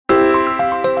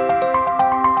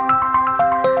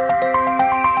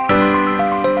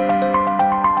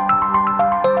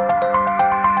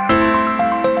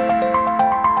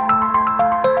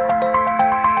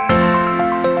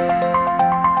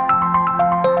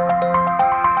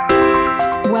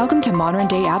Welcome to Modern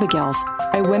Day Abigails,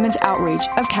 a women's outreach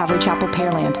of Calvary Chapel,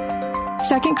 Pearland.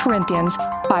 2 Corinthians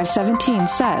 5:17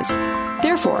 says,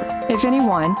 "Therefore, if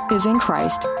anyone is in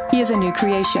Christ, he is a new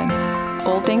creation.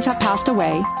 Old things have passed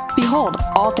away. Behold,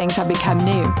 all things have become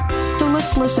new." So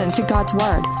let's listen to God's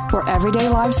Word, where everyday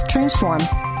lives transform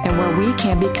and where we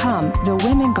can become the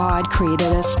women God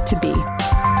created us to be.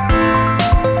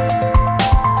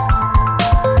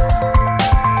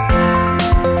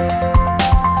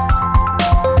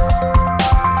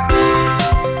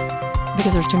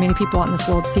 Because there's too many people out in this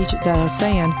world that are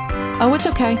saying, "Oh, it's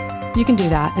okay. You can do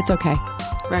that. It's okay."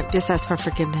 Right. Just ask for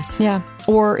forgiveness. Yeah.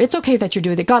 Or it's okay that you're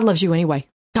doing it. God loves you anyway.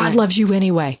 God loves you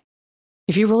anyway.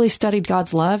 If you really studied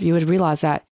God's love, you would realize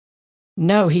that,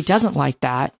 no, he doesn't like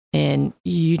that. And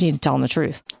you need to tell him the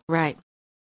truth. Right.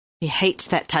 He hates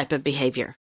that type of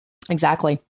behavior.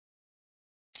 Exactly.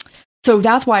 So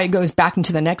that's why it goes back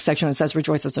into the next section. It says,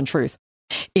 rejoices in truth.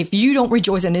 If you don't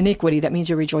rejoice in iniquity, that means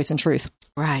you rejoice in truth.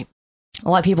 Right. A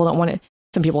lot of people don't want it.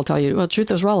 Some people will tell you, well, truth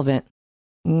is relevant.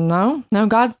 No,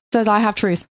 God says I have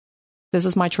truth. This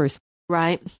is my truth.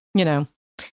 Right. You know.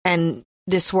 And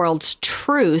this world's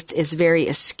truth is very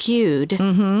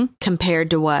askewed compared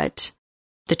to what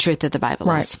the truth of the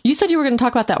Bible is. You said you were going to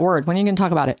talk about that word. When are you going to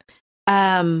talk about it?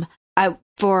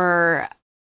 For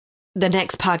the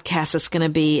next podcast, it's going to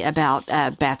be about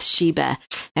Bathsheba.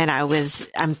 And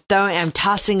I'm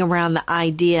tossing around the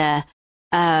idea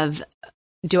of,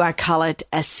 do I call it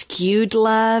askewed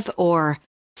love or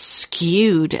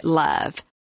skewed love?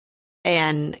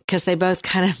 And because they both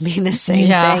kind of mean the same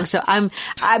thing. So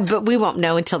but we won't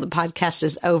know until the podcast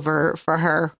is over for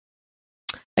her.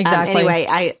 Exactly.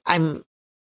 Anyway,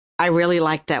 I really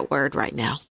like that word right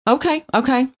now. Okay.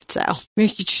 So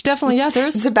definitely,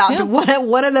 it's about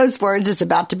one of those words is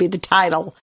about to be the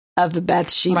title of the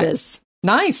Bathsheba's.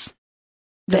 Right. Nice.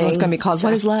 This one's going to be called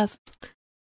 "What is Love?"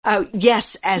 Oh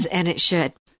yes, and it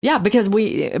should. Yeah, because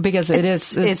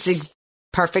it's a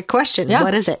perfect question. Yeah.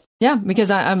 What is it? Yeah,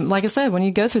 because I'm like I said, when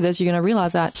you go through this, you're going to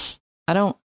realize that you're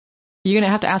going to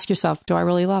have to ask yourself, do I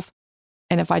really love?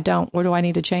 And if I don't, where do I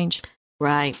need to change?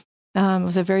 Right. It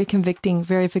was a very convicting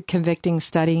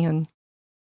study, and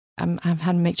I've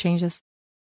had to make changes.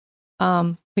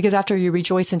 Because after you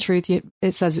rejoice in truth,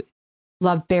 it says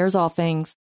love bears all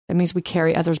things. That means we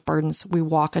carry others' burdens. We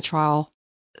walk a trial.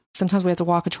 Sometimes we have to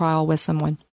walk a trial with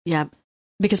someone. Yeah.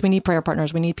 Because we need prayer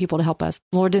partners. We need people to help us.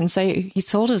 The Lord didn't say, he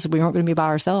told us we weren't going to be by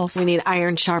ourselves. We need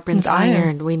iron sharpens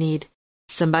iron. We need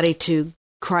somebody to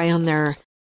cry on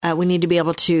we need to be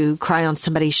able to cry on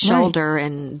somebody's shoulder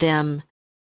and them,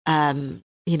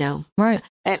 Right.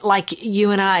 Like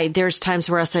you and I, there's times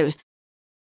where I say,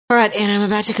 all right, and I'm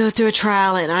about to go through a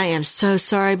trial and I am so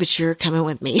sorry, but you're coming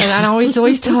with me. And I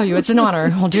always tell you, it's an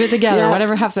honor. We'll do it together,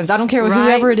 whatever happens. I don't care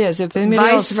whoever it is. If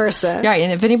anybody Vice versa. Right.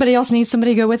 And if anybody else needs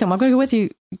somebody to go with them, I'm going to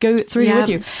go through with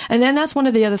you. And then that's one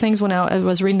of the other things when I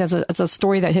was reading as a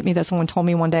story that hit me that someone told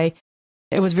me one day.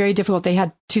 It was very difficult. They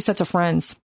had two sets of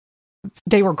friends.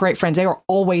 They were great friends. They were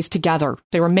always together.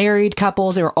 They were married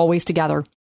couples. They were always together.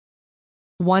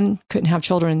 One couldn't have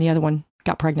children and the other one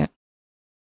got pregnant.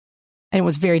 And it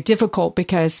was very difficult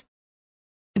because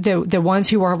the ones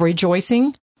who were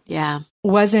rejoicing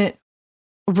wasn't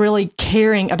really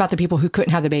caring about the people who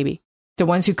couldn't have the baby. The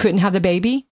ones who couldn't have the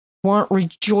baby weren't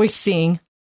rejoicing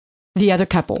the other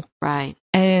couple. Right.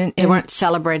 And they weren't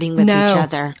celebrating with each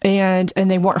other. And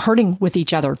they weren't hurting with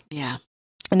each other. Yeah.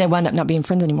 And they wound up not being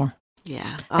friends anymore.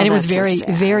 Yeah. And it was very,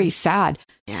 very sad.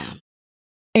 Yeah.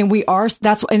 And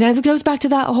and that goes back to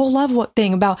that whole love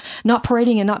thing about not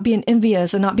parading and not being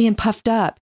envious and not being puffed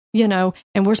up, and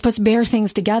we're supposed to bear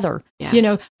things together.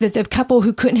 Yeah. That the couple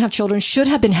who couldn't have children should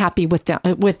have been happy with them.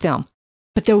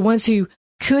 But the ones who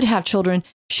could have children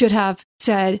should have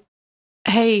said,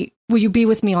 hey, will you be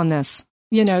with me on this?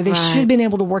 They should have been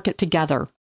able to work it together.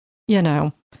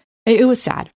 It was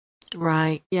sad.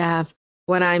 Right. Yeah.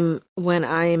 When I'm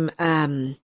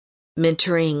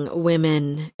mentoring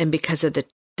women, and because of the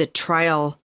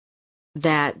trial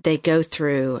that they go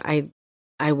through,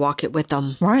 I walk it with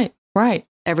them. Right.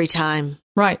 Every time.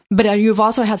 Right. But you've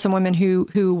also had some women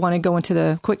who want to go into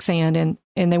the quicksand and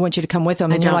they want you to come with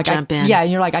them. And you're like, jump in. Yeah.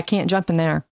 And you're like, I can't jump in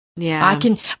there. Yeah.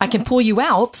 I can pull you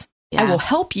out. Yeah. I will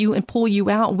help you and pull you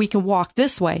out. We can walk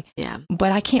this way. Yeah.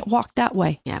 But I can't walk that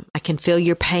way. Yeah. I can feel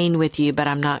your pain with you, but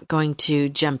I'm not going to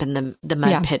jump in the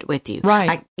mud pit with you.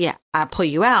 Right. I pull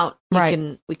you out.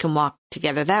 Right. We can walk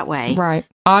together that way. Right.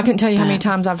 I can tell you how many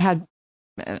times I've had,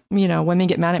 women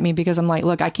get mad at me because I'm like,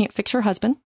 look, I can't fix your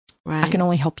husband. Right. I can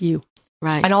only help you.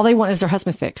 Right. And all they want is their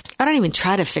husband fixed. I don't even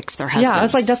try to fix their husband. Yeah.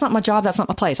 It's like, that's not my job. That's not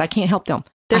my place. I can't help them.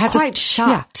 They're quite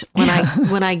shocked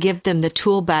when I give them the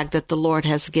tool bag that the Lord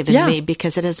has given me,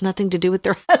 because it has nothing to do with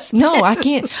their husband. No, I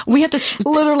can't. We have to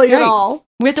literally at all.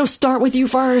 We have to start with you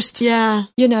first. Yeah.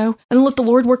 And let the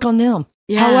Lord work on them.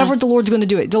 Yeah. However the Lord's going to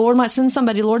do it. The Lord might send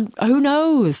somebody. Lord, who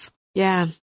knows? Yeah.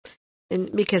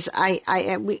 And because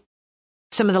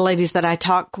some of the ladies that I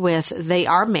talk with, they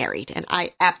are married, and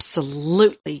I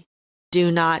absolutely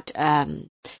do not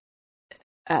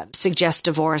suggest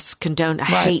divorce, condone,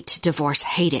 hate divorce,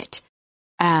 hate it.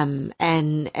 And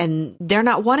they're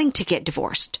not wanting to get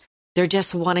divorced. They're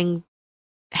just wanting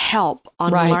help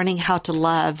on learning how to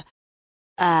love,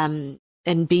 and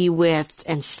be with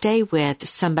and stay with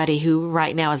somebody who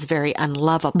right now is very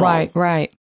unlovable.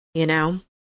 Right.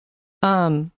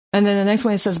 And then the next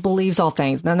one, it says believes all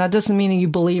things. Now that doesn't mean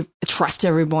you trust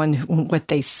everyone what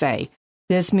they say.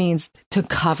 This means to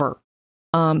cover.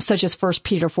 Such as 1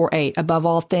 Peter 4:8, above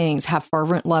all things, have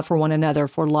fervent love for one another,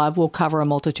 for love will cover a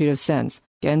multitude of sins.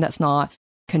 Again, that's not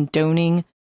condoning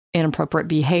inappropriate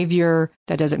behavior.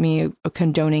 That doesn't mean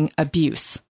condoning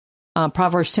abuse.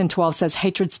 Proverbs 10:12 says,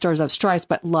 hatred stirs up strife,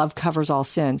 but love covers all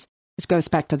sins. It goes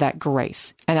back to that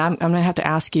grace. And I'm going to have to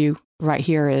ask you right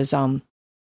here is,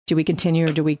 do we continue,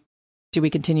 or do we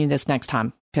continue this next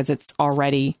time? Because it's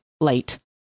already late.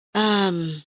 Let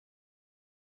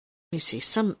me see.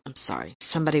 I'm sorry.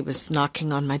 Somebody was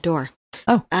knocking on my door.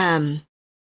 Oh.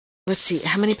 Let's see.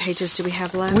 How many pages do we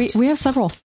have left? We have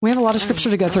several. We have a lot of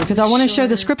scripture to go through, because I want to show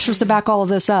the scriptures to back all of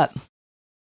this up.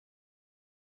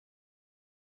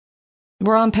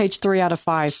 We're on page 3 out of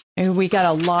 5, and we got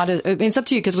a lot of. It's up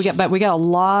to you, because we got a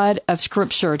lot of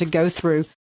scripture to go through,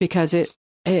 because it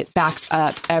backs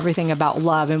up everything about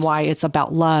love and why it's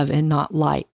about love and not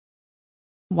light.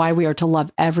 Why we are to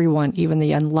love everyone, even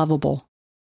the unlovable.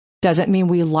 Doesn't mean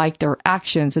we like their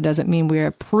actions. It doesn't mean we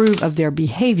approve of their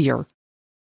behavior.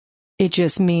 It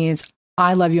just means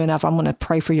I love you enough. I'm going to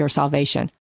pray for your salvation.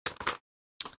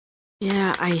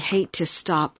 Yeah, I hate to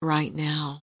stop right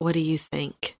now. What do you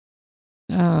think?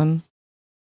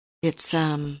 It's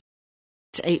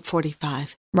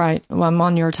 8:45. Right. Well, I'm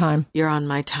on your time. You're on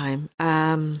my time.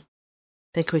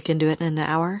 Think we can do it in an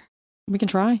hour? We can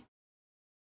try.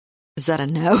 Is that a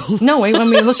no? No, wait. I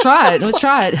mean, let's try it. Let's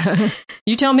try it.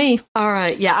 You tell me. All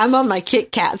right. Yeah, I'm on my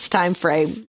Kit Kat's time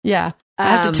frame. Yeah. I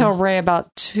have to tell Ray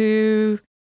about 2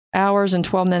 hours and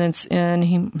 12 minutes in.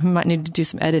 He might need to do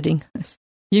some editing.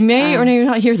 You may or may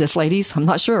not hear this, ladies. I'm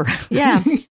not sure. Yeah.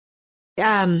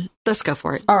 Let's go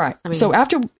for it. All right. So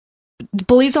after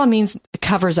believes on means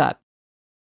covers up.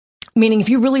 Meaning if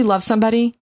you really love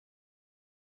somebody,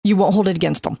 you won't hold it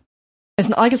against them. It's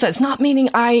not, like I said, it's not meaning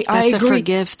I agree. It's a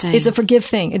forgive thing. It's a forgive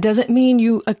thing. It doesn't mean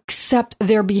you accept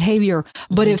their behavior.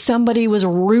 But if somebody was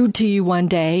rude to you one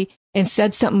day and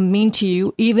said something mean to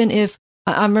you, even if,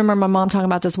 I remember my mom talking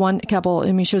about this one couple,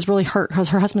 I mean, she was really hurt because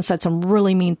her husband said some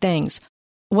really mean things.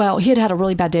 Well, he had a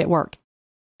really bad day at work,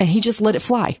 and he just let it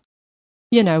fly.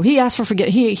 He asked for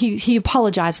he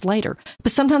apologized later.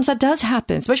 But sometimes that does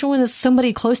happen, especially when it's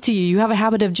somebody close to you. You have a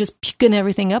habit of just puking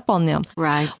everything up on them.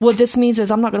 Right. What this means is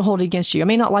I'm not going to hold it against you. I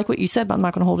may not like what you said, but I'm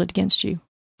not going to hold it against you.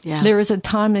 Yeah. There is a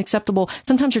time acceptable.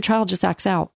 Sometimes your child just acts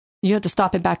out. You have to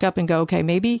stop it back up and go, okay,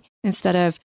 maybe instead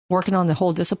of working on the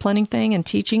whole disciplining thing and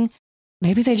teaching,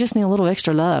 maybe they just need a little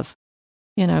extra love.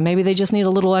 Maybe they just need a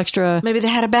little extra. Maybe they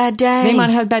had a bad day. They might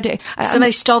have had a bad day.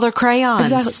 Somebody stole their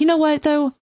crayons. Exactly. You know what,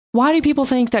 though? Why do people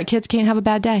think that kids can't have a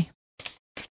bad day?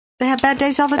 They have bad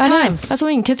days all the time. That's what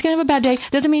I mean. Kids can have a bad day.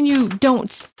 Doesn't mean you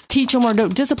don't teach them or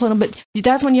don't discipline them, but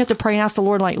that's when you have to pray and ask the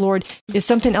Lord, like, Lord, is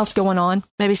something else going on?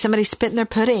 Maybe somebody spit in their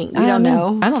pudding. We don't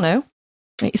know. I don't know.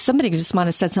 Somebody just might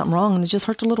have said something wrong and it just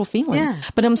hurt a little feeling. Yeah.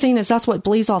 But I'm saying that's what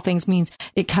believes all things means.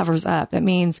 It covers up. It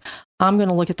means I'm going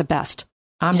to look at the best.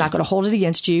 I'm not going to hold it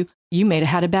against you. You may have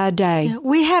had a bad day. Yeah,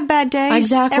 we have bad days.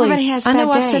 Exactly. Everybody has bad days. I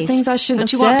know I've said things I shouldn't have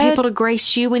said. But you want people to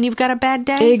grace you when you've got a bad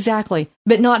day? Exactly.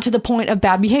 But not to the point of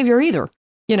bad behavior either.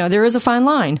 There is a fine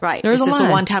line. Right. There's is this a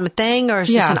one-time thing, or is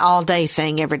this an all-day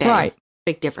thing every day? Right.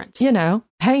 Big difference.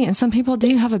 Hey, and some people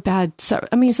do have a bad...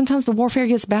 sometimes the warfare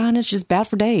gets bad and it's just bad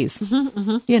for days.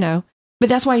 But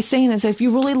that's why he's saying is if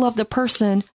you really love the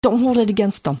person, don't hold it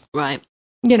against them. Right.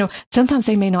 Sometimes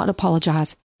they may not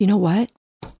apologize. You know what?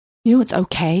 It's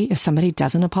okay if somebody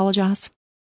doesn't apologize.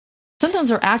 Sometimes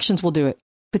their actions will do it,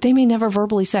 but they may never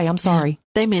verbally say, I'm sorry.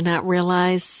 They may not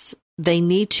realize they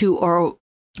need to, or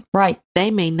they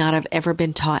may not have ever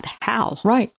been taught how.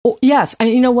 Right. Oh, yes.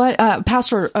 And you know what?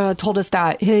 Pastor told us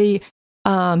that his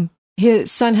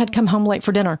son had come home late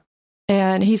for dinner.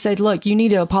 And he said, look, you need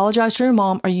to apologize to your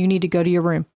mom or you need to go to your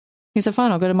room. He said,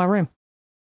 fine, I'll go to my room.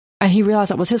 And he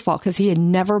realized that was his fault because he had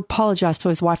never apologized to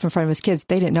his wife in front of his kids.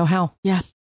 They didn't know how. Yeah.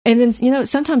 And then,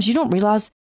 sometimes you don't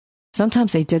realize,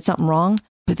 sometimes they did something wrong,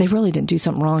 but they really didn't do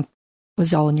something wrong. It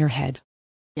was all in your head.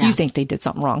 Yeah. You think they did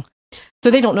something wrong.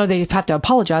 So they don't know they have to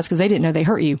apologize because they didn't know they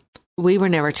hurt you. We were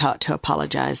never taught to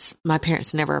apologize. My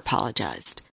parents never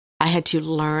apologized. I had to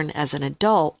learn as an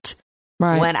adult.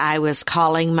 Right. When I was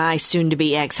calling my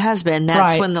soon-to-be ex-husband,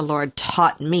 that's when the Lord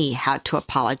taught me how to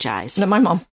apologize. No, my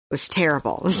mom. It was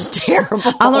terrible. It was terrible.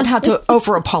 I learned how to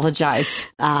over-apologize.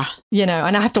 And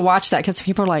I have to watch that because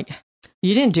people are like,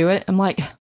 you didn't do it. I'm like,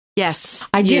 yes.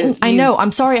 I didn't. I know.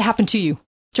 I'm sorry it happened to you.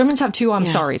 Germans have two I'm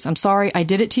sorries. I'm sorry I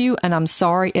did it to you, and I'm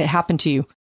sorry it happened to you.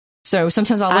 So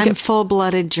sometimes I'm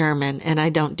full-blooded German, and I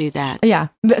don't do that. Yeah.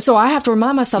 So I have to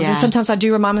remind myself, and sometimes I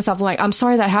do remind myself, like, I'm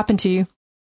sorry that happened to you.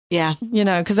 Yeah.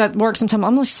 Because at work sometimes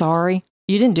I'm like, sorry,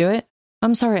 you didn't do it.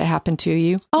 I'm sorry it happened to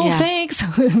you. Oh, thanks.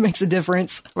 It makes a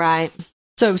difference. Right.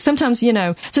 So sometimes,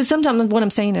 sometimes what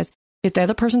I'm saying is, if the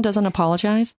other person doesn't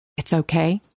apologize, it's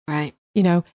okay. Right.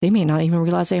 They may not even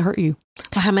realize they hurt you.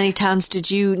 Well, how many times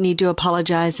did you need to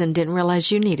apologize and didn't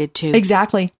realize you needed to?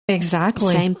 Exactly.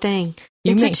 Same thing.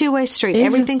 It's a two-way street.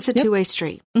 Everything's a two-way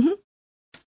street.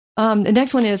 Mm-hmm. The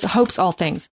next one is hopes all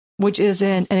things, which is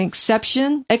an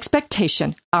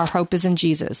expectation. Our hope is in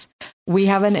Jesus. We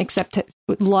have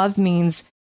love means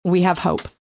we have hope.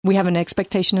 We have an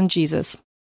expectation in Jesus.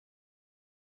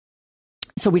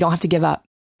 So we don't have to give up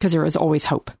because there is always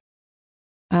hope.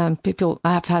 I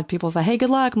have had people say, hey, good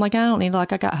luck. I'm like, I don't need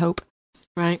luck. I got hope.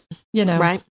 Right.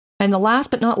 Right. And the last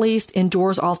but not least,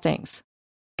 endures all things.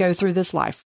 Go through this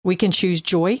life. We can choose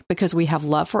joy because we have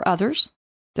love for others.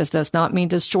 This does not mean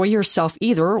destroy yourself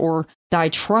either or die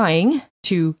trying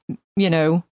to,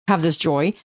 have this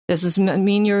joy. This does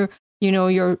mean you're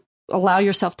allow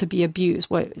yourself to be abused.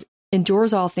 What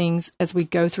endures all things as we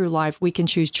go through life, we can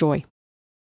choose joy.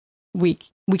 We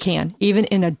can. Even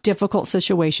in a difficult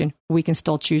situation, we can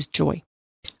still choose joy.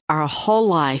 Our whole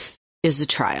life is a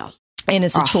trial. And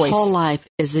it's a choice. Our whole life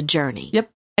is a journey. Yep.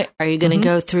 Are you going to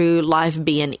go through life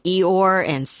being Eeyore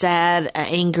and sad,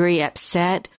 angry,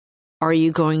 upset? Or are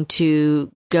you going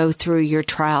to go through your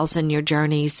trials and your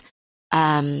journeys,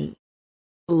 loving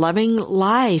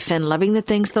life and loving the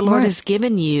things the Lord has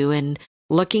given you and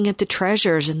looking at the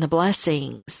treasures and the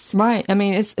blessings? Right. I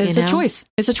mean, it's a choice.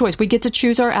 It's a choice. We get to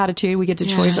choose our attitude. We get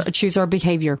to choose our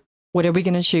behavior. What are we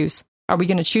going to choose? Are we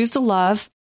going to choose to love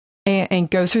and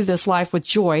go through this life with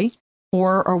joy?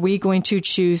 Or are we going to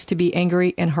choose to be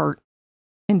angry and hurt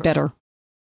and bitter?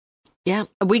 Yeah,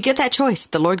 we get that choice.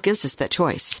 The Lord gives us that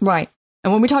choice. Right.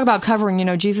 And when we talk about covering,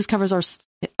 Jesus covers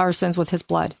our sins with his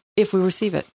blood if we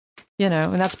receive it,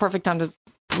 and that's the perfect time to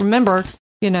remember,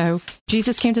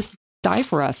 Jesus came to die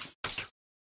for us.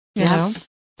 You know?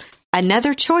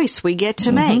 Another choice we get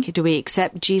to make. Do we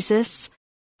accept Jesus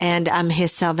and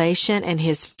his salvation and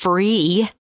his free,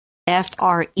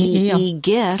 F-R-E-E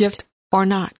gift or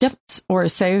not? Yep. Or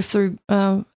saved through,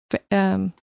 hang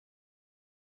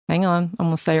on, I'm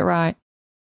going to say it right.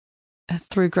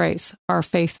 Through grace, our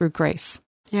faith through grace.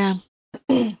 Yeah.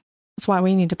 That's why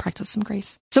we need to practice some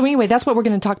grace. So anyway, that's what we're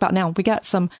going to talk about now. We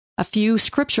got a few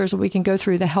scriptures that we can go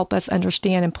through to help us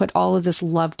understand and put all of this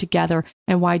love together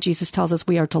and why Jesus tells us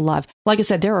we are to love. Like I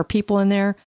said, there are people in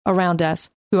there around us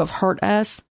who have hurt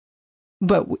us,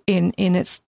 but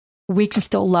we can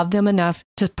still love them enough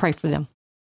to pray for them,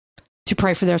 to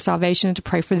pray for their salvation, to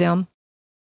pray for them.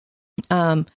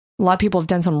 A lot of people have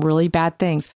done some really bad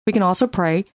things. We can also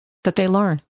pray that they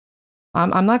learn.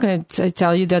 I'm not going to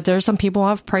tell you that there's some people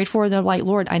I've prayed for and they're like,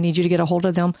 Lord, I need you to get a hold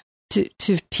of them to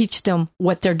teach them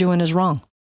what they're doing is wrong.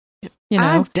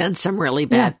 I've done some really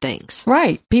bad things.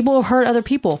 Right. People have hurt other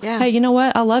people. Yeah. Hey, you know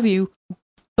what? I love you,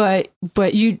 but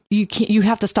you can't, you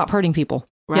have to stop hurting people.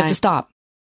 Right. You have to stop.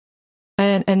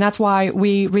 And that's why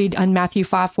we read on Matthew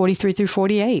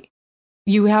 5:43-48.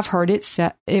 You have heard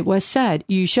it was said,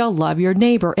 you shall love your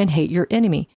neighbor and hate your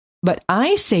enemy. But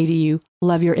I say to you,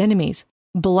 love your enemies.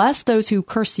 Bless those who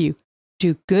curse you.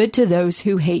 Do good to those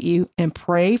who hate you and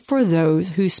pray for those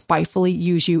who spitefully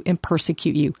use you and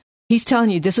persecute you. He's telling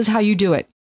you, this is how you do it.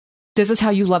 This is how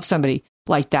you love somebody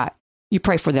like that. You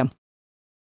pray for them.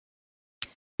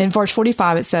 In verse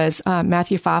 45, it says,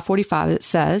 Matthew 5:45, it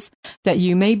says that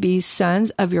you may be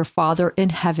sons of your Father in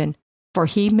heaven, for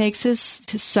he makes his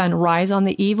sun rise on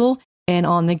the evil and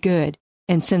on the good,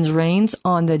 and sends rains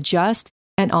on the just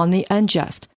and on the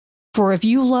unjust. For if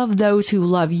you love those who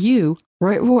love you,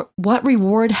 what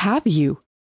reward have you?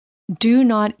 Do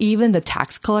not even the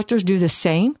tax collectors do the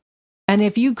same? And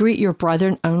if you greet your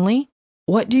brethren only,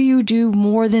 what do you do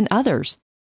more than others?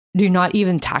 Do not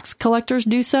even tax collectors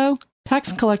do so?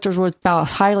 Tax collectors were about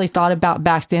as highly thought about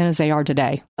back then as they are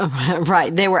today.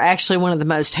 Right. They were actually one of the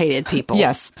most hated people.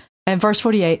 Yes. And verse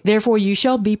 48, therefore you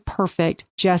shall be perfect,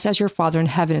 just as your Father in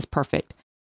heaven is perfect.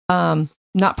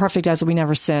 Not perfect as we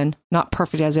never sin, not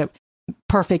perfect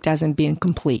as in being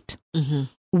complete. Mm-hmm.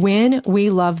 When we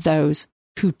love those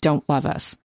who don't love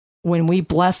us, when we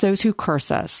bless those who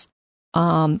curse us,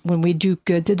 when we do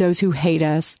good to those who hate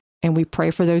us, and we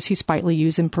pray for those who spitefully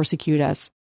use and persecute us,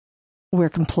 we're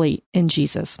complete in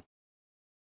Jesus.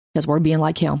 Because we're being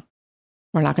like him.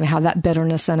 We're not going to have that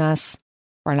bitterness in us.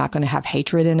 We're not going to have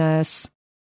hatred in us.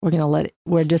 We're going to let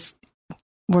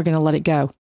it go.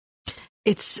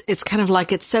 It's kind of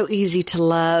like, it's so easy to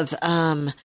love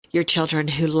your children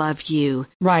who love you.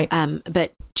 Right.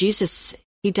 But Jesus,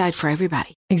 he died for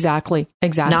everybody. Exactly.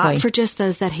 Not for just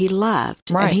those that he loved.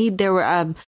 Right.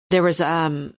 And there was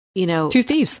 2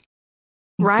 thieves.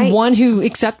 Right. One who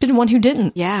accepted and one who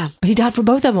didn't. Yeah. But he died for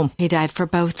both of them. He died for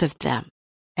both of them.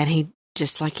 And he,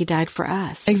 just like he died for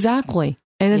us. Exactly.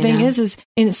 And the thing is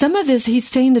in some of this, he's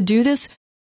saying to do this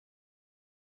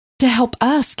to help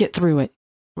us get through it.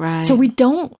 Right. So we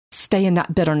don't stay in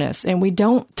that bitterness and we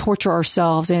don't torture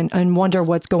ourselves and wonder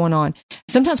what's going on.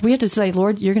 Sometimes we have to say,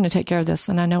 Lord, you're going to take care of this.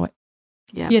 And I know it.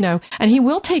 Yeah. And he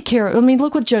will take care of,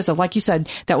 look what Joseph, like you said,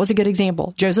 that was a good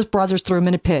example. Joseph's brothers threw him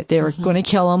in a pit. They were going to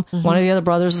kill him. Mm-hmm. One of the other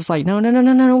brothers was like, no,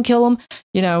 don't kill him.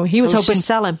 He was hoping,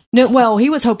 sell him. No, well, he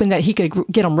was hoping that he could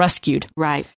get him rescued.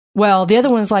 Right. Well, the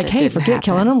other one's like, that hey, forget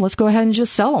killing him. Let's go ahead and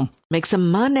just sell him. Make some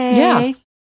money. Yeah.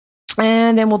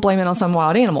 And then we'll blame it on some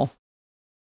wild animal.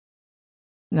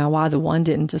 Now, why the one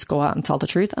didn't just go out and tell the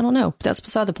truth, I don't know. But that's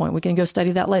beside the point. We can go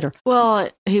study that later. Well,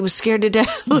 he was scared to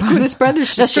death. Look what his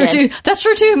brothers That's said. true, too. That's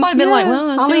true, too. It might have been like,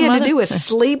 well, all he had to do was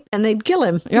sleep and they'd kill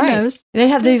him. Who knows? They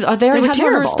had these, they already had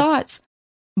terrible murderous thoughts.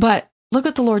 But look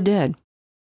what the Lord did.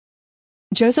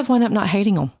 Joseph wound up not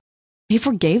hating them. He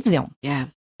forgave them. Yeah.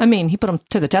 He put them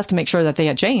to the test to make sure that they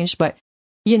had changed, but,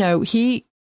 he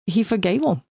forgave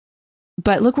them.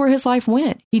 But look where his life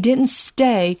went. He didn't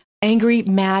stay angry,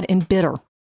 mad, and bitter.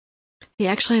 He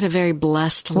actually had a very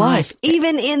blessed life.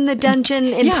 Even in the dungeon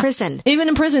in prison. Even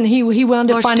in prison, he wound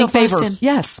up finding favor. Him.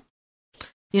 Yes.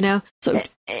 So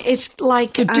it's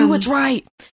like... So do what's right.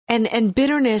 And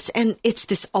bitterness, and it's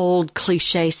this old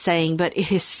cliche saying, but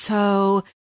it is so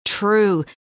true.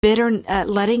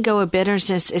 Letting go of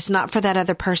bitterness is not for that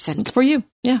other person. It's for you.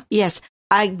 Yeah. Yes.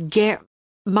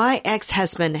 My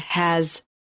ex-husband has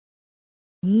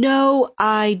no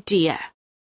idea.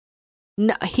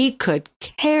 No, he could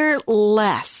care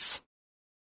less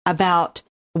about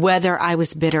whether I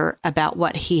was bitter about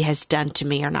what he has done to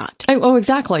me or not. Oh,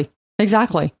 exactly.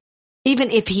 Exactly. Even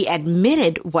if he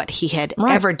admitted what he had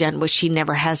ever done, which he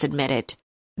never has admitted,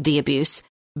 the abuse.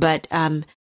 But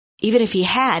even if he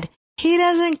had, he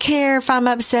doesn't care if I'm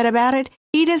upset about it.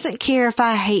 He doesn't care if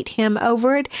I hate him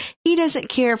over it. He doesn't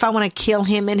care if I want to kill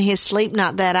him in his sleep.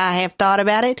 Not that I have thought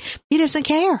about it. He doesn't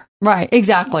care. Right.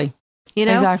 Exactly.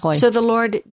 Exactly. So the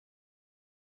Lord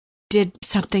did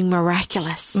something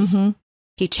miraculous. Mm-hmm.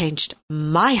 He changed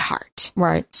my heart.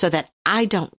 Right. So that I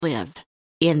don't live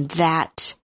in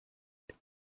that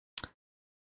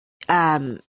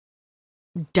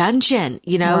dungeon,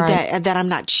 that I'm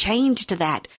not chained to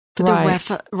that for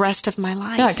the rest of my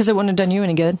life. Yeah, because it wouldn't have done you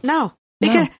any good. No,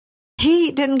 because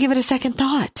he didn't give it a second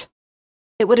thought.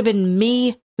 It would have been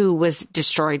me who was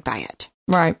destroyed by it.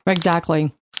 Right,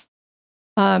 exactly.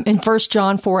 In 1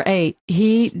 John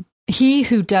 4:8, he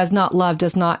who does not love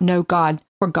does not know God,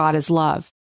 for God is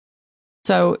love.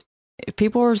 So if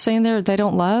people are saying they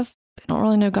don't love, they don't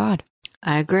really know God.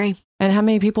 I agree. And how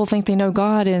many people think they know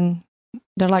God and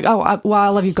they're like, oh, I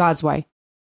love you God's way.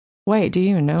 Wait, do you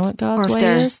even know what God's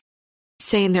way is?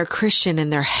 Saying they're Christian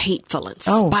and they're hateful and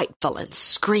spiteful and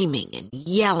screaming and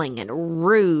yelling and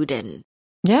rude and...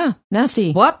 Yeah,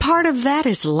 nasty. What part of that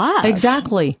is love?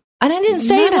 Exactly. And I didn't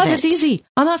say love is easy.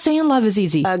 I'm not saying love is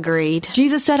easy. Agreed.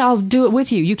 Jesus said, I'll do it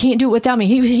with you. You can't do it without me.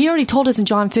 He already told us in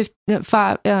John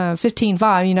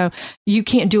 15:5, you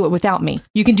can't do it without me.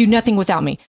 You can do nothing without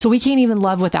me. So we can't even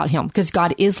love without him because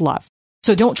God is love.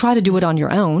 So don't try to do it on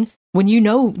your own. When you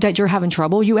know that you're having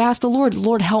trouble, you ask the Lord,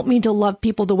 help me to love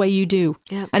people the way you do.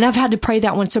 Yep. And I've had to pray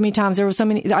that one so many times.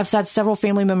 I've had several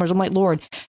family members. I'm like, Lord,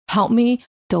 help me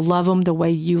to love them the way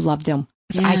you love them.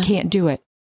 Because I can't do it.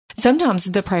 Sometimes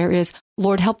the prayer is,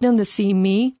 Lord, help them to see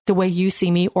me the way you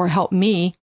see me, or help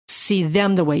me see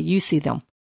them the way you see them.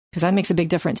 Because that makes a big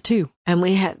difference too.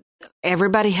 And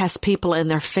everybody has people in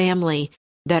their family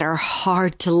that are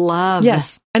hard to love.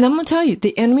 Yes. And I'm going to tell you,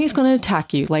 the enemy is going to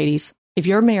attack you, ladies. If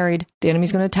you're married, the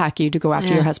enemy's going to attack you to go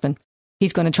after your husband.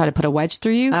 He's going to try to put a wedge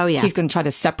through you. Oh, yeah. He's going to try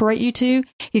to separate you two.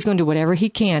 He's going to do whatever he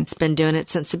can. He's been doing it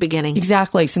since the beginning.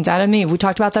 Exactly. Since Adam and Eve. We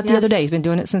talked about that the other day. He's been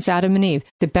doing it since Adam and Eve.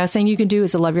 The best thing you can do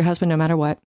is to love your husband no matter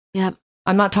what. Yep.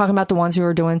 I'm not talking about the ones who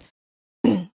are doing,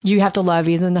 you have to love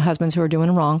even the husbands who are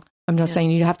doing wrong. I'm not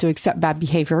saying you have to accept bad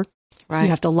behavior. Right. You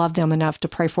have to love them enough to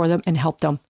pray for them and help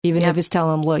them. Even if it's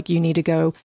telling them, look, you need to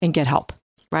go and get help.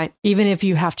 Right. Even if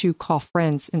you have to call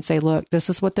friends and say, look, this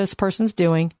is what this person's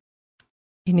doing.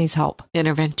 He needs help.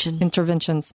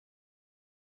 Interventions.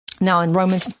 Now in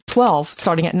Romans 12,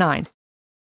 starting at 9,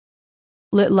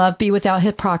 let love be without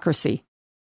hypocrisy.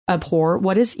 Abhor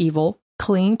what is evil.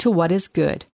 Cling to what is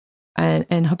good.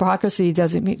 And hypocrisy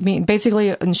doesn't mean, basically,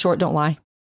 in short, don't lie.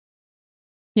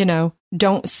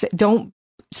 Don't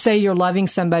say you're loving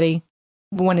somebody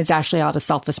when it's actually out of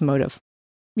selfish motive.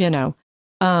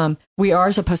 We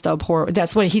are supposed to abhor.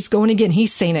 That's what he's going again.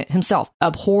 He's saying it himself.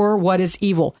 Abhor what is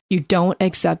evil. You don't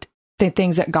accept the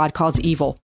things that God calls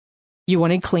evil. You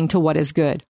want to cling to what is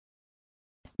good.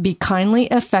 Be kindly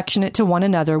affectionate to one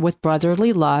another with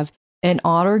brotherly love and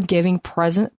honor, giving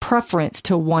preference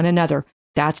to one another.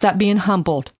 That's that being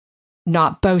humbled,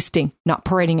 not boasting, not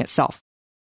parading itself,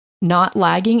 not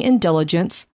lagging in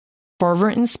diligence,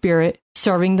 fervent in spirit,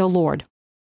 serving the Lord.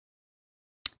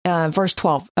 Verse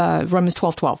 12, Romans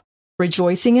 12:12.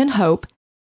 Rejoicing in hope,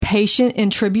 patient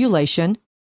in tribulation,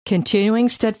 continuing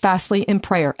steadfastly in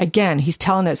prayer. Again, he's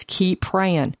telling us, keep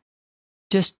praying.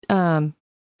 Just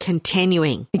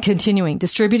continuing,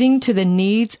 distributing to the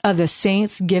needs of the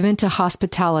saints, given to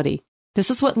hospitality. This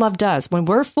is what love does. When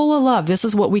we're full of love, this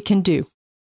is what we can do.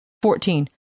 14,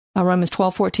 Romans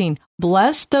 12:14.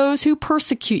 Bless those who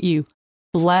persecute you.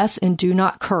 Bless and do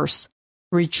not curse.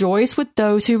 Rejoice with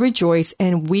those who rejoice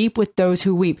and weep with those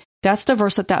who weep. That's the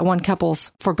verse that one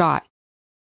couple's forgot.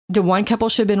 The one couple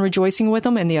should have been rejoicing with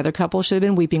them and the other couple should have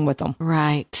been weeping with them.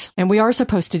 Right. And we are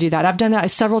supposed to do that. I've done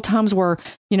that several times where,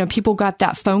 people got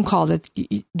that phone call, the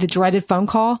dreaded phone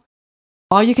call.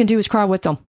 All you can do is cry with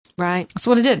them. Right. That's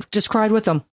what I did. Just cried with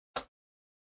them.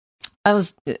 It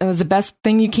was the best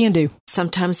thing you can do.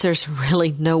 Sometimes there's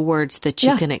really no words that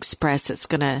you can express that's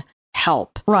going to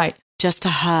help. Right. Just a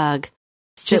hug.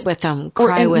 Sit with them.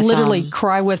 Cry with them. Literally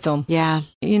cry with them. Yeah.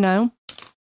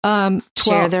 12,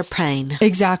 share their pain.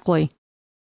 Exactly.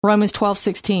 Romans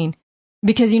 12:16.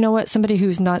 Because you know what? Somebody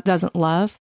who's doesn't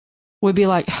love would be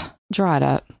like, dry it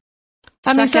up.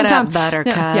 Suck it up,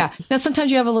 buttercup. Yeah. Now,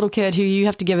 sometimes you have a little kid who you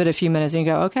have to give it a few minutes and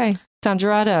you go, okay, time to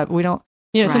dry it up. We don't,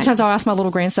 sometimes I'll ask my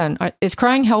little grandson, is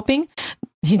crying helping?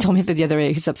 He told me that the other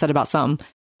day he's upset about something.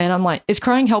 And I'm like, is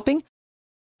crying helping?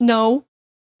 No.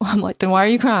 I'm like, then why are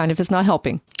you crying if it's not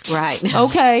helping? Right.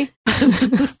 Okay.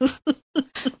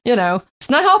 It's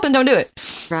not helping, don't do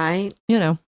it. Right.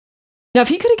 Now, if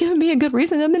he could have given me a good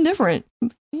reason, that'd been different.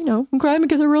 I'm crying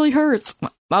because it really hurts.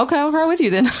 Okay, I'll cry with you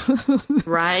then.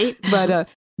 Right.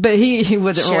 But he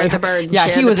wasn't share really the burden. Yeah,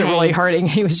 he wasn't pain. really hurting.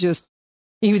 He was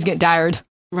getting tired.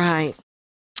 Right.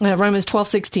 Romans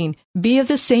 12:16. Be of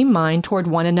the same mind toward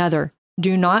one another.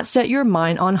 Do not set your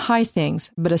mind on high things,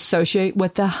 but associate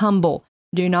with the humble.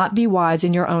 Do not be wise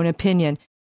in your own opinion. If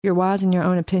you're wise in your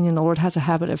own opinion, the Lord has a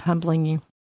habit of humbling you.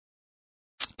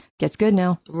 Gets good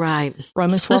now. Right.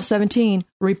 Romans 12:17.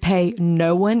 Repay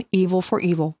no one evil for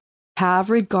evil. Have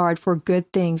regard for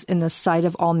good things in the sight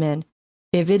of all men.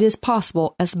 If it is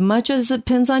possible, as much as it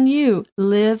depends on you,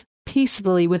 live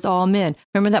peaceably with all men.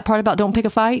 Remember that part about don't pick a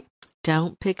fight?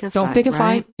 Don't pick a fight. Don't pick a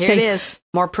fight. Here it is.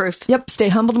 More proof. Yep. Stay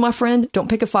humble to my friend. Don't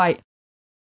pick a fight.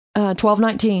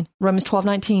 12:19, Romans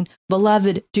 12:19.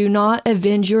 Beloved, do not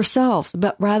avenge yourselves,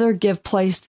 but rather give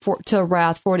place to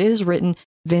wrath, for it is written,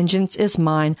 vengeance is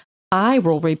mine. I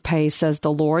will repay, says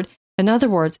the Lord. In other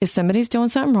words, if somebody's doing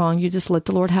something wrong, you just let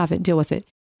the Lord have it. Deal with it.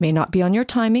 May not be on your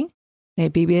timing.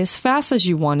 Maybe be as fast as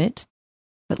you want it,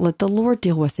 but let the Lord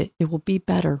deal with it. It will be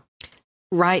better.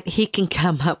 Right. He can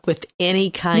come up with any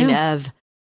kind of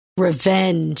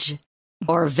revenge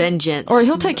or vengeance. Or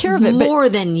he'll take care of it. More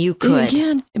than you could.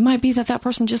 Again, it might be that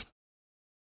person just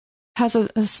has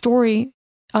a story.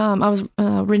 I was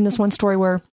reading this one story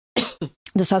where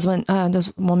this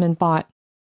woman bought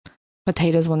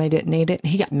potatoes when they didn't need it.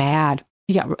 He got mad.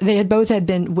 They both had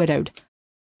been widowed.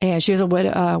 And she was a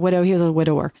widow. He was a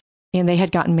widower. And they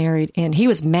had gotten married. And he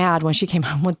was mad when she came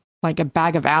home with like a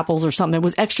bag of apples or something. It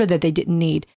was extra that they didn't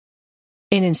need.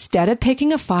 And instead of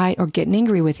picking a fight or getting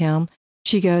angry with him,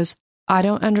 she goes, I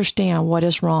don't understand what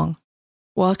is wrong.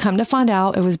 Well, come to find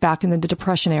out, it was back in the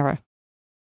Depression era.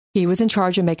 He was in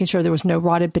charge of making sure there was no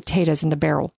rotted potatoes in the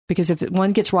barrel, because if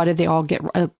one gets rotted, they all get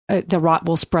the rot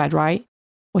will spread, right?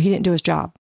 Well, he didn't do his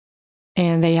job,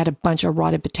 and they had a bunch of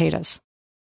rotted potatoes.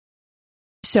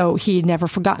 So he had never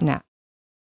forgotten that,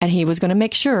 and he was going to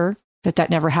make sure that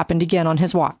never happened again on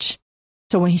his watch.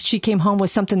 So when she came home with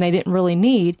something they didn't really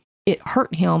need, it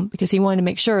hurt him because he wanted to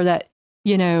make sure that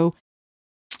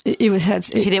He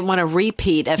didn't want a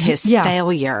repeat of his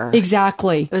failure.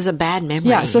 Exactly. It was a bad memory.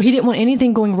 Yeah. So he didn't want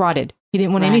anything going rotted. He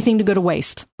didn't want anything to go to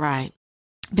waste. Right.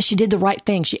 But she did the right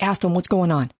thing. She asked him, what's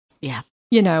going on? Yeah.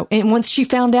 And once she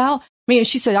found out,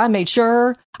 she said, I made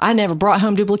sure I never brought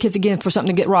home duplicates again for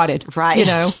something to get rotted.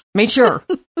 Right. Made sure.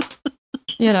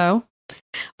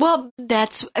 Well,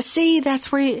 that's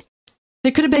where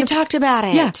they could have been. They talked about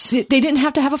it. Yeah. They didn't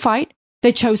have to have a fight.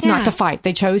 They chose not to fight.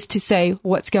 They chose to say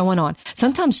what's going on.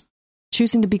 Sometimes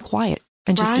choosing to be quiet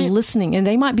and just listening. And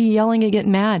they might be yelling and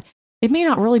getting mad. It may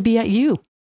not really be at you.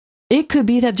 It could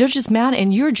be that they're just mad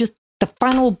and you're just the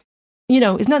final,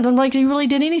 it's not like you really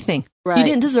did anything. Right. You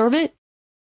didn't deserve it.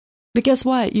 But guess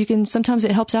what? Sometimes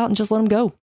it helps out and just let them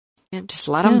go. Yeah, just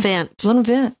let them vent. Let them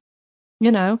vent.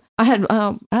 I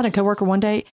had a coworker one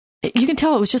day. You can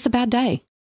tell it was just a bad day.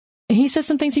 And he said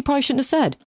some things he probably shouldn't have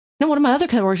said. No, one of my other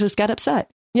coworkers got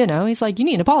upset. He's like, you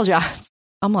need to apologize.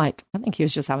 I'm like, I think he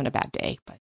was just having a bad day.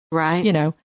 But, but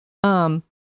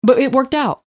it worked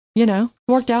out,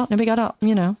 worked out. Nobody got up,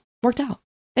 worked out.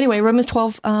 Anyway, Romans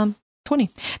 12:20.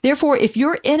 Therefore, if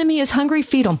your enemy is hungry,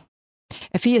 feed him.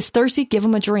 If he is thirsty, give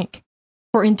him a drink.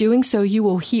 For in doing so, you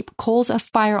will heap coals of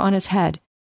fire on his head.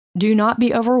 Do not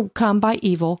be overcome by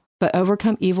evil, but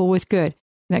overcome evil with good.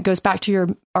 And that goes back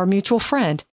to our mutual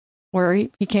friend, where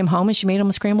he came home and she made him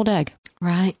a scrambled egg.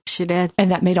 Right, she did.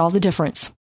 And that made all the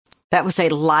difference. That was a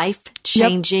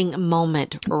life-changing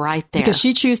moment right there. Because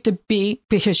she chose to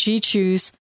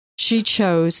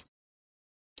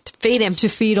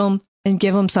feed him and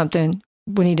give him something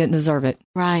when he didn't deserve it.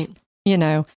 Right.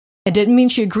 It didn't mean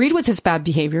she agreed with his bad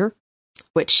behavior.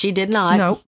 Which she did not.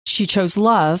 No, she chose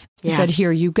love and said,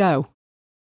 here you go.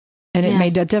 And it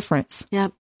made a difference.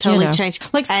 Yep. Totally changed.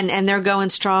 And they're going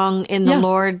strong in the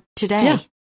Lord today. Yeah.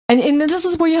 And this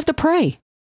is where you have to pray.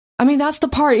 That's the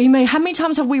part. How many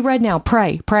times have we read now?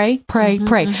 Pray, pray, pray,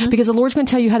 pray. Mm-hmm. Because the Lord's going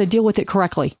to tell you how to deal with it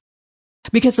correctly.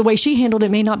 Because the way she handled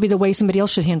it may not be the way somebody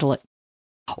else should handle it.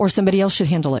 Or somebody else should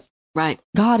handle it. Right.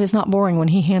 God is not boring when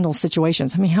he handles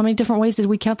situations. How many different ways did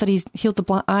we count that he's healed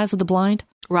the eyes of the blind?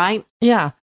 Right.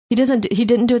 Yeah. He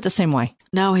didn't do it the same way.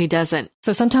 No, he doesn't.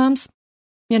 So sometimes,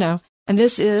 and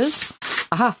this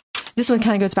one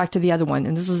kind of goes back to the other one.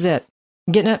 And this is it.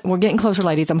 We're getting closer,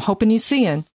 ladies. I'm hoping you're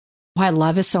seeing why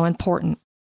love is so important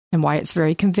and why it's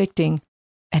very convicting.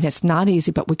 And it's not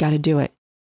easy, but we got to do it.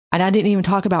 And I didn't even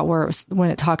talk about when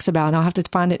it talks about, and I'll have to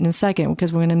find it in a second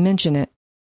because we're going to mention it.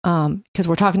 Because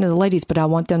we're talking to the ladies, but I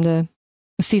want them to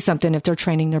see something if they're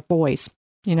training their boys,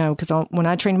 because when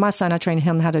I trained my son, I trained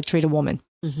him how to treat a woman.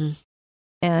 Mm-hmm.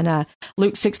 And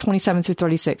Luke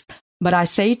 6:27-36. But I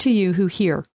say to you who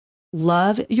hear,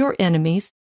 love your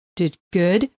enemies, do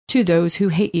good to those who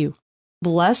hate you,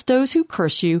 bless those who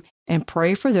curse you, and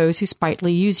pray for those who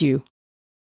spitefully use you.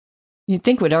 You'd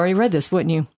think we'd already read this,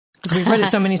 wouldn't you? Because we've read it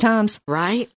so many times.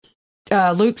 Right.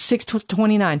 Luke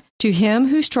 6:29. To him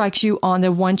who strikes you on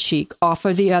the one cheek,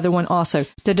 offer the other one also.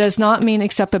 That does not mean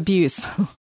accept abuse.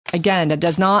 Again, that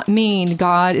does not mean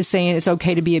God is saying it's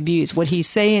okay to be abused. What he's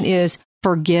saying is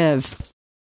forgive.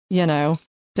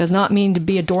 Does not mean to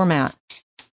be a doormat.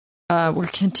 We're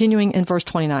continuing in verse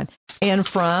 29. And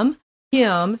from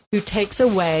him who takes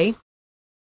away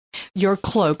your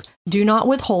cloak, do not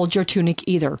withhold your tunic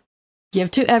either. Give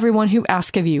to everyone who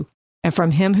asks of you. And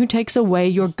from him who takes away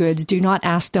your goods, do not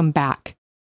ask them back.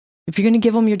 If you're going to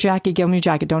give them your jacket, give them your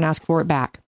jacket. Don't ask for it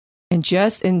back. And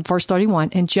just in verse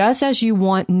 31, and just as you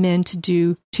want men to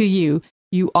do to you,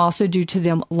 you also do to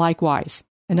them likewise.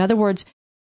 In other words,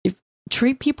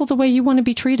 treat people the way you want to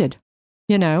be treated.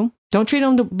 Don't treat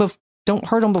them, don't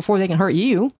hurt them before they can hurt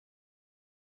you.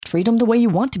 Treat them the way you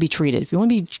want to be treated. If you want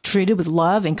to be treated with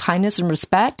love and kindness and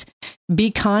respect,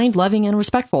 be kind, loving, and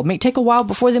respectful. It may take a while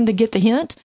before them to get the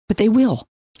hint, but they will.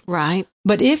 Right.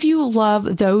 But if you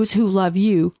love those who love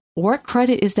you, what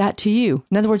credit is that to you?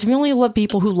 In other words, if you only love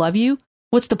people who love you,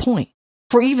 what's the point?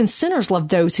 For even sinners love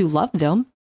those who love them.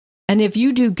 And if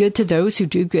you do good to those who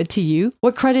do good to you,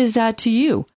 what credit is that to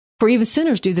you? For even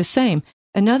sinners do the same.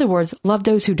 In other words, love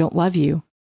those who don't love you.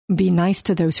 Be nice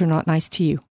to those who are not nice to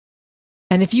you.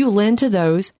 And if you lend to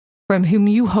those from whom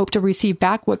you hope to receive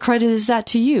back, what credit is that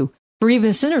to you? For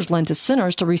even sinners lend to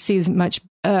sinners to receive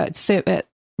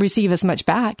as much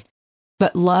back.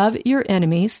 But love your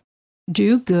enemies,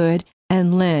 do good,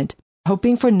 and lend,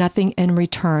 hoping for nothing in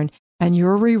return, and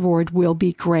your reward will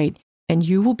be great, and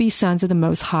you will be sons of the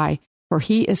Most High, for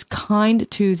he is kind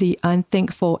to the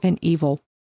unthankful and evil.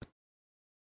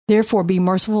 Therefore, be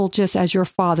merciful just as your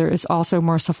Father is also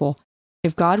merciful.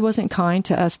 If God wasn't kind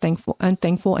to us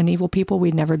unthankful and evil people,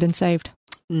 we'd never been saved.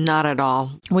 Not at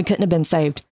all. We couldn't have been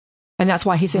saved. And that's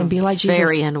why he's saying, be like Jesus.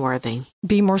 Very unworthy.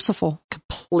 Be merciful.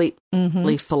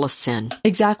 Completely full of sin.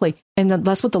 Exactly. And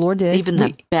that's what the Lord did. Even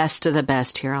the best of the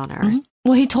best here on earth.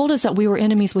 Well, he told us that we were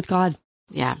enemies with God.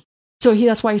 Yeah. So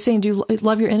that's why he's saying, do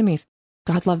love your enemies.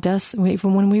 God loved us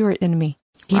even when we were an enemy.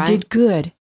 He did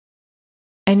good.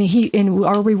 And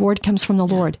our reward comes from the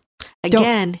Lord.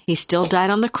 Again, he still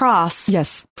died on the cross.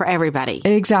 Yes. For everybody.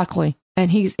 Exactly. And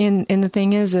he's and the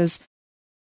thing is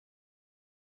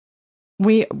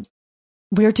we're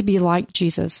to be like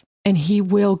Jesus, and he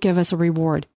will give us a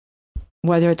reward.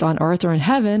 Whether it's on earth or in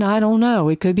heaven, I don't know.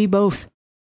 It could be both.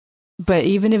 But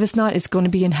even if it's not, it's going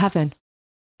to be in heaven.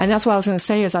 And that's what I was going to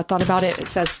say as I thought about it. It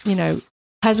says,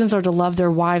 husbands are to love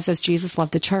their wives as Jesus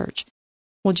loved the church.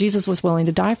 Well, Jesus was willing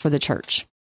to die for the church.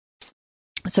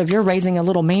 So if you're raising a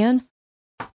little man,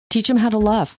 teach him how to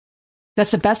love.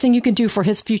 That's the best thing you can do for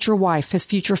his future wife, his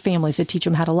future families, to teach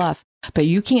him how to love. But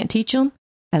you can't teach him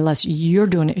unless you're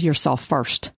doing it yourself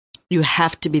first. You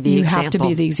have to be the example. You have to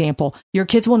be the example. Your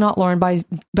kids will not learn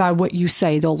by what you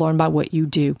say. They'll learn by what you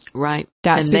do. Right.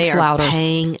 That and speaks they are louder.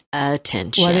 Paying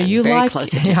attention. Whether you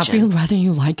close attention. whether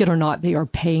you like it or not, they are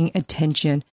paying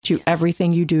attention to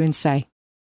everything you do and say.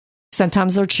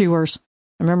 Sometimes they're chewers.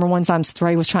 I remember one time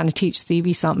Ray was trying to teach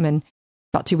Stevie something, and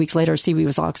about 2 weeks later, Stevie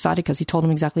was all excited because he told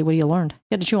him exactly what he had learned.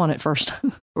 He had to chew on it first.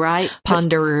 Right.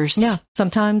 Ponderers. Yeah.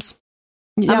 Sometimes.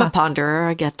 Yeah. I'm a ponderer.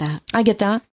 I get that. I get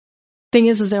that. Thing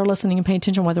is they're listening and paying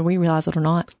attention whether we realize it or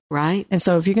not. Right. And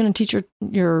so if you're going to teach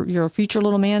your future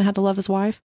little man how to love his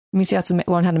wife, it means he has to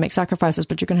learn how to make sacrifices,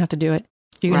 but you're going to have to do it.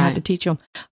 You're going to have to teach him.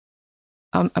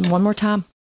 One more time,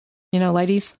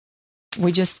 ladies,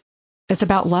 it's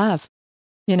about love.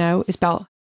 It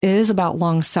is about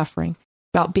long suffering,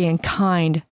 about being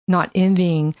kind, not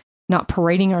envying, not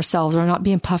parading ourselves or not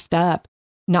being puffed up,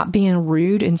 not being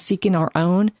rude and seeking our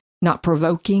own, not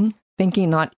provoking, thinking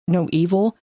no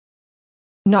evil,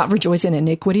 not rejoicing in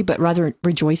iniquity, but rather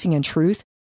rejoicing in truth,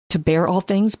 to bear all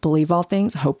things, believe all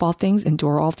things, hope all things,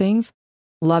 endure all things.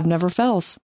 Love never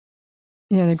fails.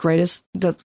 The greatest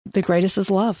is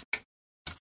love,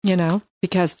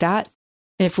 because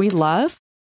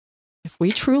if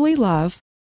we truly love,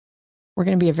 we're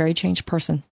going to be a very changed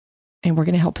person, and we're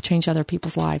going to help change other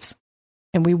people's lives.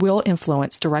 And we will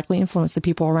directly influence the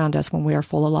people around us when we are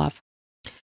full of love.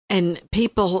 And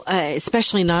people,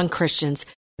 especially non-Christians,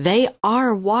 they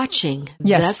are watching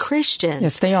the Christians.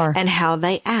 Yes, they are. And how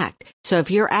they act. So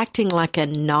if you're acting like a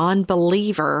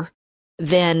non-believer,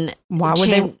 then why would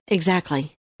they?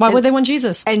 Exactly. Why would they want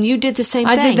Jesus? And you did the same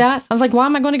thing. I did that. I was like, why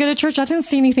am I going to go to church? I didn't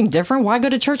see anything different. Why go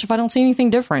to church if I don't see anything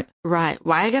different? Right.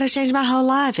 Why I got to change my whole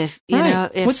life if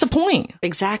what's the point?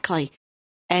 Exactly.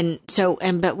 And so,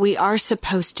 but we are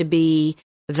supposed to be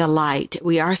the light.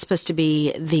 We are supposed to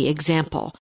be the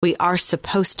example. We are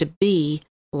supposed to be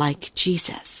like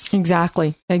Jesus.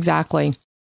 Exactly.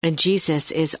 And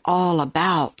Jesus is all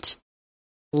about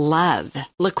love.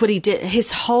 Look what he did.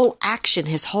 His whole action,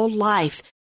 his whole life,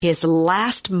 his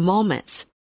last moments,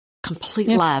 complete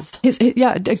love.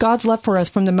 God's love for us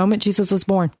from the moment Jesus was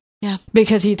born. Yeah.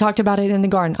 Because he talked about it in the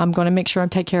garden. I'm going to make sure I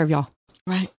take care of y'all.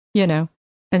 Right.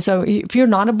 And so if you're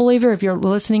not a believer, if you're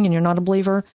listening and you're not a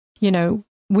believer,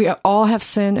 we all have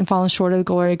sinned and fallen short of the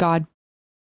glory of God.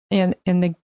 And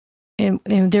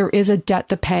there is a debt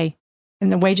to pay.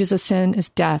 And the wages of sin is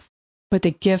death. But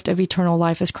the gift of eternal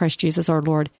life is Christ Jesus our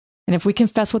Lord. And if we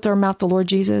confess with our mouth the Lord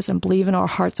Jesus and believe in our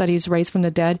hearts that he's raised from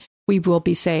the dead, we will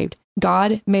be saved.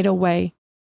 God made a way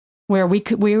where we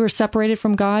were separated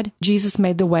from God. Jesus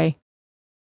made the way.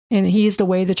 And he is the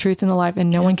way, the truth, and the life. And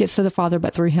no one gets to the Father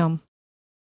but through him.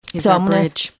 He's our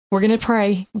bridge. We're going to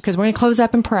pray because we're going to close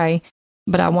up and pray.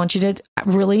 But I want you to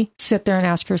really sit there and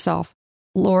ask yourself,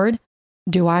 Lord,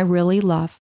 do I really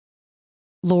love?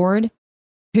 Lord,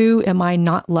 who am I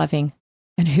not loving?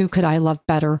 And who could I love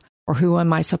better? Or who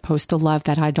am I supposed to love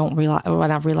that I don't realize, or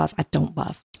when I realize I don't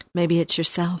love? Maybe it's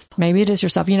yourself. Maybe it is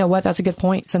yourself. You know what? That's a good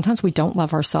point. Sometimes we don't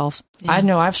love ourselves. Yeah. I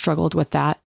know I've struggled with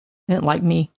that. I didn't like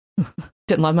me.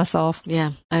 Didn't love myself.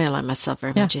 Yeah. I didn't like myself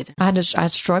very much either. I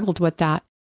struggled with that.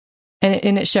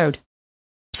 And it showed.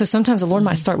 So sometimes the Lord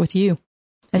might start with you.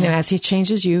 And then as he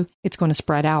changes you, it's going to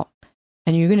spread out.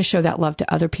 And you're going to show that love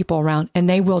to other people around. And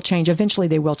they will change. Eventually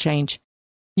they will change.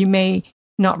 You may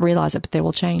not realize it, but they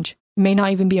will change. It may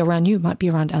not even be around you. It might be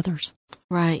around others.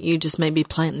 Right. You just may be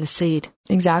planting the seed.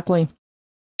 Exactly.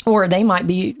 Or they might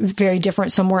be very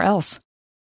different somewhere else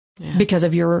because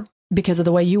of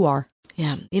the way you are.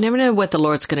 Yeah. You never know what the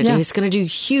Lord's going to do. He's going to do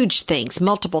huge things,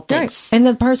 multiple things. Right. And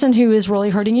the person who is really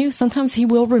hurting you, sometimes he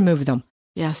will remove them.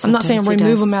 Yeah, I'm not saying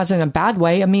remove them as in a bad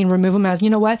way. I mean, remove them as, you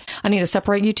know what? I need to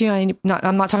separate you two. I'm not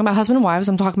talking about husband and wives.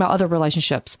 I'm talking about other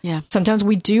relationships. Yeah. Sometimes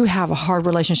we do have hard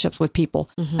relationships with people.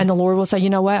 And the Lord will say, you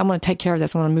know what? I'm going to take care of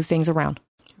this. I'm going to move things around.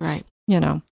 Right.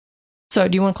 So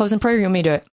do you want to close in prayer or you want me to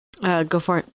do it? Go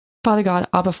for it. Father God,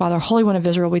 Abba Father, Holy One of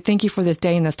Israel, we thank you for this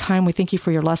day and this time. We thank you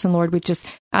for your lesson, Lord. We just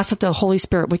ask that the Holy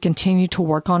Spirit would continue to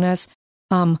work on us.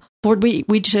 Lord, we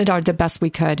did the best we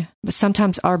could, but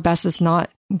sometimes our best is not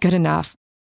good enough.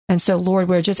 And so, Lord,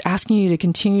 we're just asking you to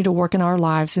continue to work in our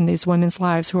lives, in these women's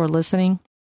lives who are listening,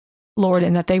 Lord,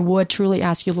 and that they would truly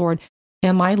ask you, Lord,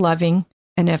 am I loving?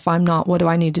 And if I'm not, what do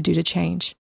I need to do to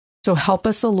change? So help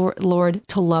us, Lord,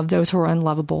 to love those who are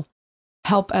unlovable.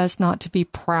 Help us not to be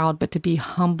proud, but to be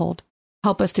humbled.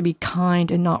 Help us to be kind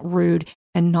and not rude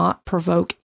and not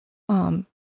provoke,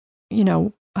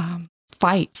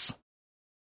 fights.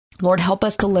 Lord, help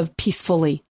us to live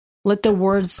peacefully. Let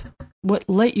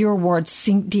your words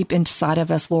sink deep inside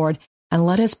of us, Lord, and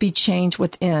let us be changed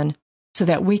within so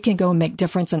that we can go and make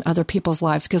difference in other people's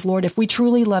lives. Because, Lord, if we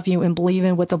truly love you and believe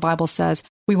in what the Bible says,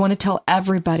 we want to tell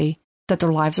everybody that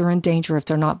their lives are in danger if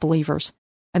they're not believers,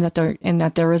 and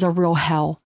that there is a real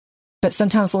hell. But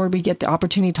sometimes, Lord, we get the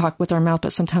opportunity to talk with our mouth,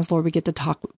 but sometimes, Lord, we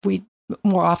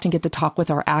more often get to talk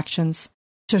with our actions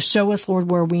to show us,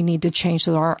 Lord, where we need to change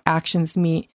so that our actions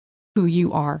meet who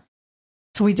you are.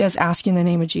 So we just ask you in the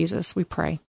name of Jesus, we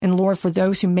pray. And Lord, for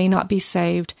those who may not be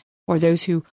saved or those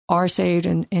who are saved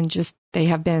and just they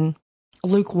have been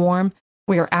lukewarm,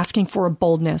 we are asking for a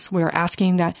boldness. We are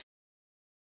asking that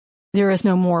there is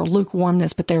no more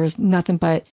lukewarmness, but there is nothing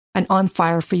but an on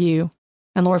fire for you.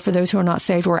 And Lord, for those who are not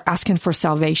saved, we're asking for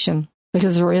salvation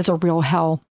because there is a real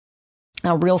hell,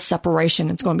 a real separation.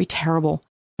 It's going to be terrible.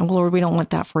 And Lord, we don't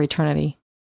want that for eternity.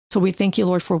 So we thank you,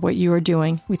 Lord, for what you are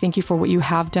doing. We thank you for what you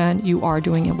have done, you are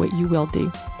doing, and what you will do.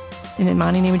 And in the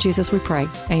mighty name of Jesus, we pray.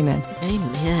 Amen.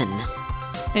 Amen.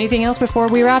 Anything else before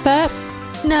we wrap up?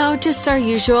 No, just our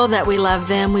usual that we love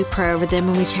them, we pray over them,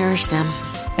 and we cherish them.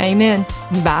 Amen.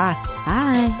 Bye.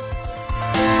 Bye.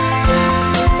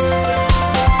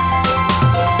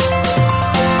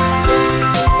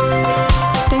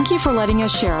 Thank you for letting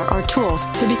us share our tools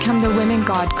to become the women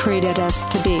God created us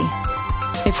to be.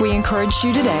 If we encouraged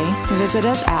you today, visit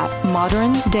us at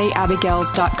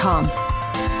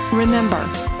moderndayabigails.com. Remember,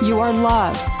 you are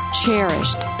loved,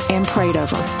 cherished, and prayed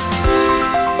over.